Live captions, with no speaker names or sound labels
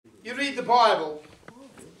You read the Bible,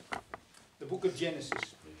 the book of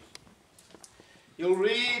Genesis. You'll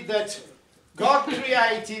read that God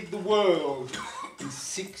created the world in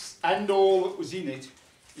 6, and all that was in it,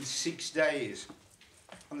 in 6 days.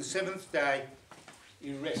 On the 7th day,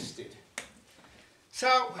 he rested.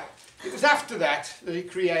 So, it was after that that he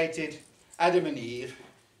created Adam and Eve.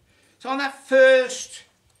 So on that first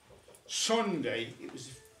Sunday,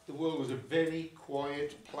 the world was a very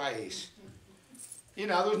quiet place. You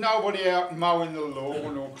know, there was nobody out mowing the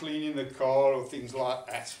lawn or cleaning the car or things like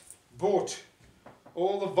that. But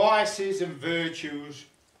all the vices and virtues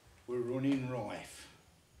were running rife.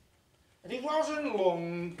 And it wasn't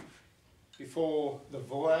long before the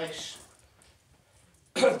voice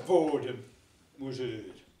of boredom was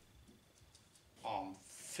heard. I'm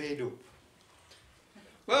fed up.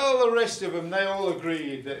 Well, the rest of them, they all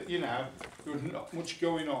agreed that, you know, there was not much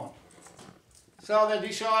going on. So they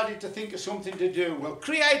decided to think of something to do. Well,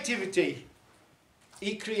 creativity.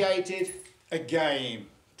 He created a game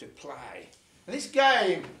to play. And this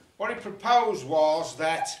game, what he proposed was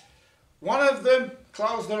that one of them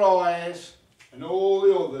closed their eyes and all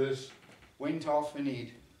the others went off and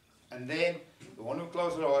hid. And then the one who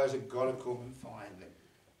closed their eyes had got to come and find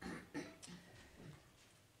them.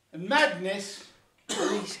 And Madness, he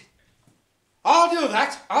said, I'll do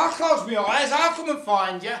that. I'll close my eyes. I'll come and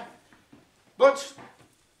find you. But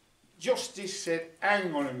Justice said,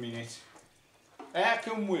 hang on a minute. How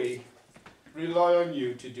can we rely on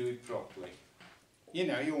you to do it properly? You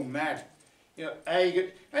know, you're mad. You know,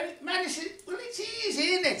 and Madness said, well, it's easy,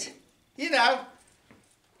 isn't it? You know,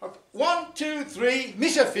 1, 2, 3,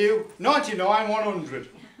 miss a few, 99, 100.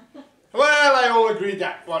 Well, they all agreed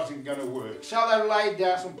that wasn't going to work. So they laid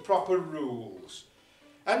down some proper rules.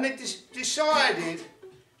 And they decided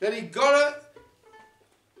that he got to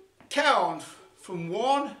count from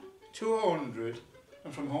 1 to 100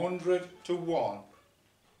 and from 100 to 1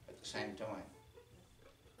 at the same time.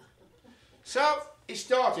 So he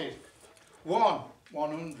started 1,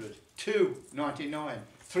 100, 2, 99,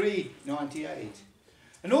 3, 98.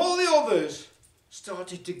 And all the others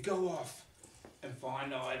started to go off and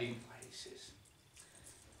find hiding places.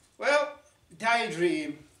 Well,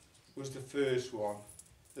 Daydream was the first one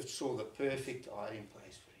that saw the perfect hiding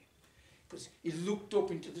place for him. Because he looked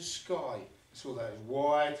up into the sky and saw those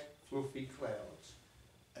white, fluffy clouds,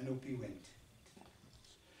 and up he went.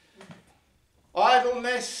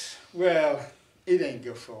 Idleness, well, he didn't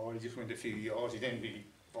go far, he just went a few yards, he didn't really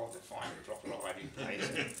bother to find a proper hiding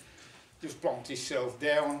place. Just plonked himself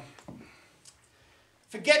down.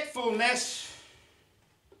 Forgetfulness.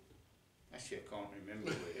 Actually, I can't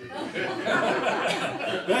remember where.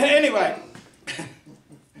 But anyway.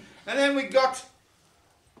 And then we got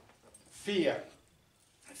fear.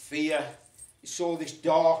 Fear. He saw this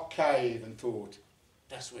dark cave and thought,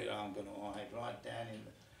 that's where I'm going to hide, right down in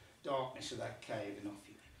the darkness of that cave, and off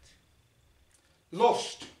he went.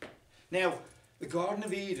 Lust. Now, the Garden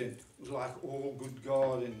of Eden was like all good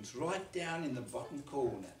gardens. Right down in the bottom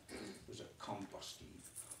corner was a compost heap,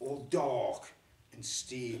 all dark and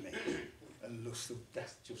steamy. And lust,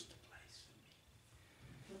 that's just the place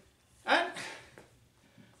for me. And,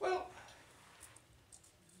 well,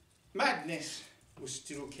 Madness was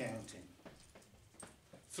still counting.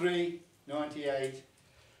 3, 98,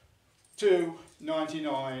 2,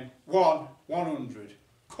 99, 1, 100.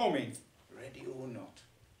 Coming, ready or not.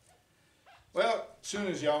 Well, as soon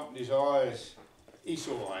as he opened his eyes, he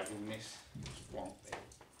saw idleness.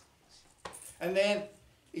 And then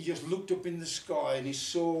he just looked up in the sky and he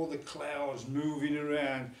saw the clouds moving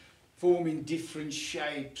around, forming different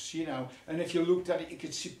shapes, you know. And if you looked at it, you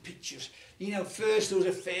could see pictures. You know, first there was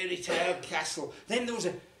a fairy tale castle, then there was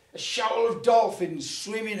a shoal of dolphins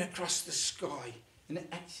swimming across the sky. And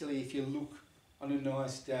actually, if you look on a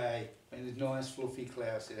nice day, and there's nice fluffy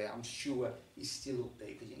clouds there, I'm sure he's still up there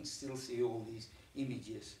because you can still see all these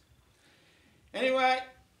images. Anyway,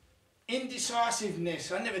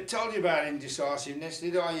 indecisiveness. I never told you about indecisiveness,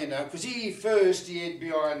 did I? You know, because he hid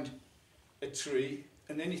behind a tree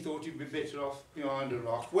and then he thought he'd be better off behind a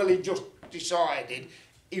rock. Well, he just decided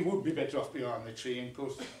he would be better off behind the tree, and of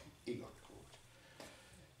course he got caught.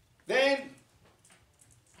 Then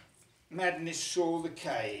Madness saw the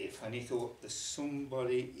cave and he thought there's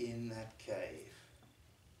somebody in that cave.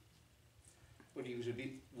 But he was a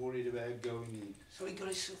bit worried about going in. So he got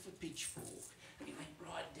himself a pitchfork and he went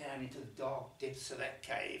right down into the dark depths of that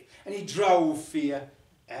cave and he drove Fear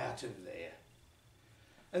out of there.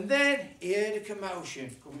 And then he heard a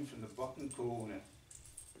commotion coming from the bottom corner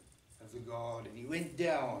of the garden. He went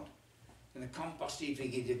down and the compost heap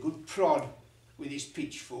gave a good prod with his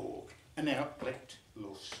pitchfork and out leapt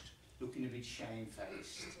Lust. looking a bit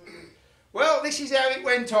shamefaced. Well, this is how it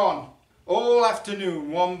went on. All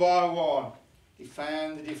afternoon, one by one, he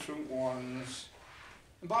found the different ones.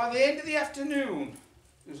 And by the end of the afternoon,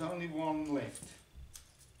 there was only one left.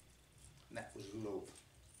 And that was love.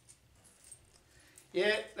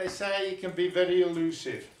 Yeah, they say it can be very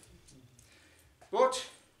elusive. But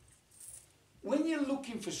when you're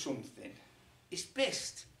looking for something, it's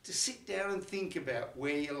best to sit down and think about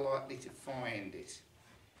where you're likely to find it.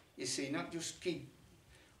 You see, not just keep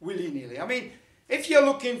willy-nilly. I mean, if you're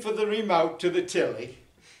looking for the remote to the telly,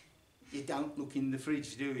 you don't look in the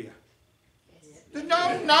fridge, do you? There's no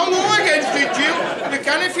law against it, Jill. You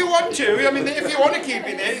can if you want to. I mean, if you want to keep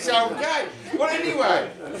it there, it's okay. But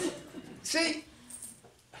anyway, see,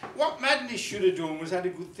 what Madness should have done was had a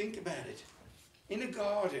good think about it. In a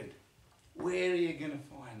garden, where are you going to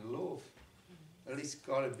find love? Well, it's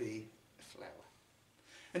got to be a flower.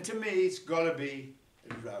 And to me, it's got to be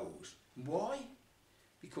a rose. Why?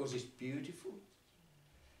 Because it's beautiful,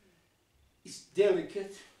 it's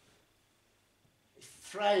delicate, it's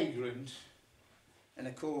fragrant, and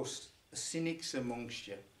of course, the cynics amongst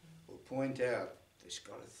you will point out it's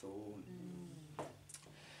got a thorn.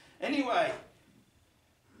 Anyway,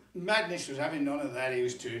 Madness was having none of that. He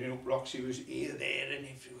was turning up rocks, he was here, there and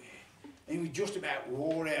everywhere. And he was just about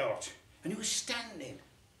wore out. And he was standing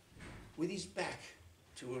with his back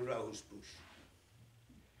to a rose bush.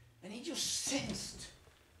 And he just sensed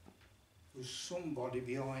there was somebody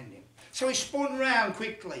behind him. So he spun round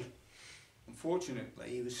quickly. Unfortunately,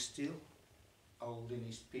 he was still holding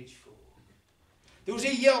his pitchfork. There was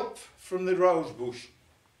a yelp from the rose bush,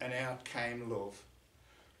 and out came Love,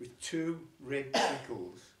 with 2 red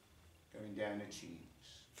prickles going down her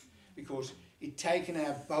chins, because he'd taken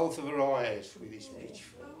out both of her eyes with his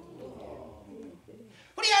pitchfork.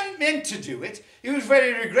 But he hadn't meant to do it. He was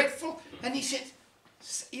very regretful, and he said,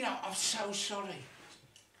 you know, I'm so sorry.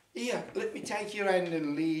 Here, let me take your hand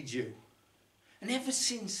and lead you. And ever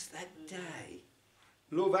since that day,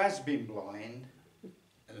 Love has been blind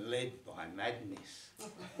and led by Madness.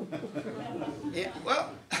 Yeah,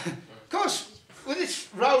 well, of course, with this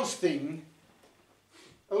rose thing,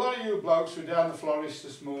 a lot of you blokes were down the florist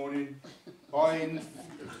this morning buying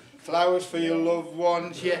flowers for your loved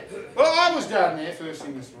ones. Yeah. Well, I was down there first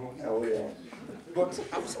thing this morning. Oh, yeah. But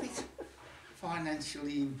I was a bit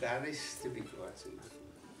financially embarrassed, to be quite truthful.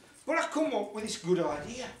 But I come up with this good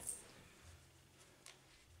idea.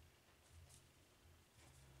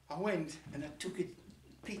 I went and I took a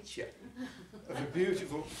picture of a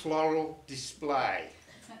beautiful floral display.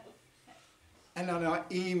 And then I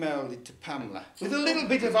emailed it to Pamela with a little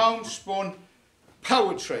bit of homespun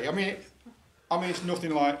poetry. I mean, it's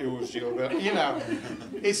nothing like yours, Jill, but you know,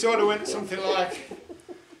 it sort of went something like,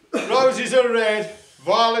 roses are red,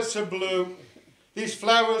 violets are blue, these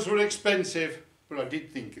flowers were expensive, but I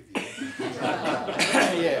did think of you.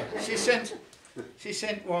 Yeah, she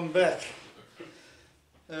sent one back.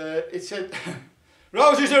 It said,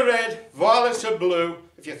 roses are red, violets are blue,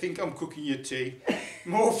 if you think I'm cooking your tea,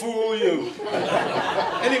 more fool you.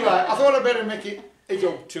 Anyway, I thought I'd better make it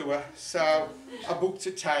up to her, so I booked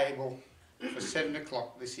a table for 7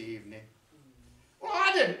 o'clock this evening. Well,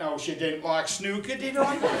 I didn't know she didn't like snooker, did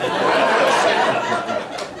I?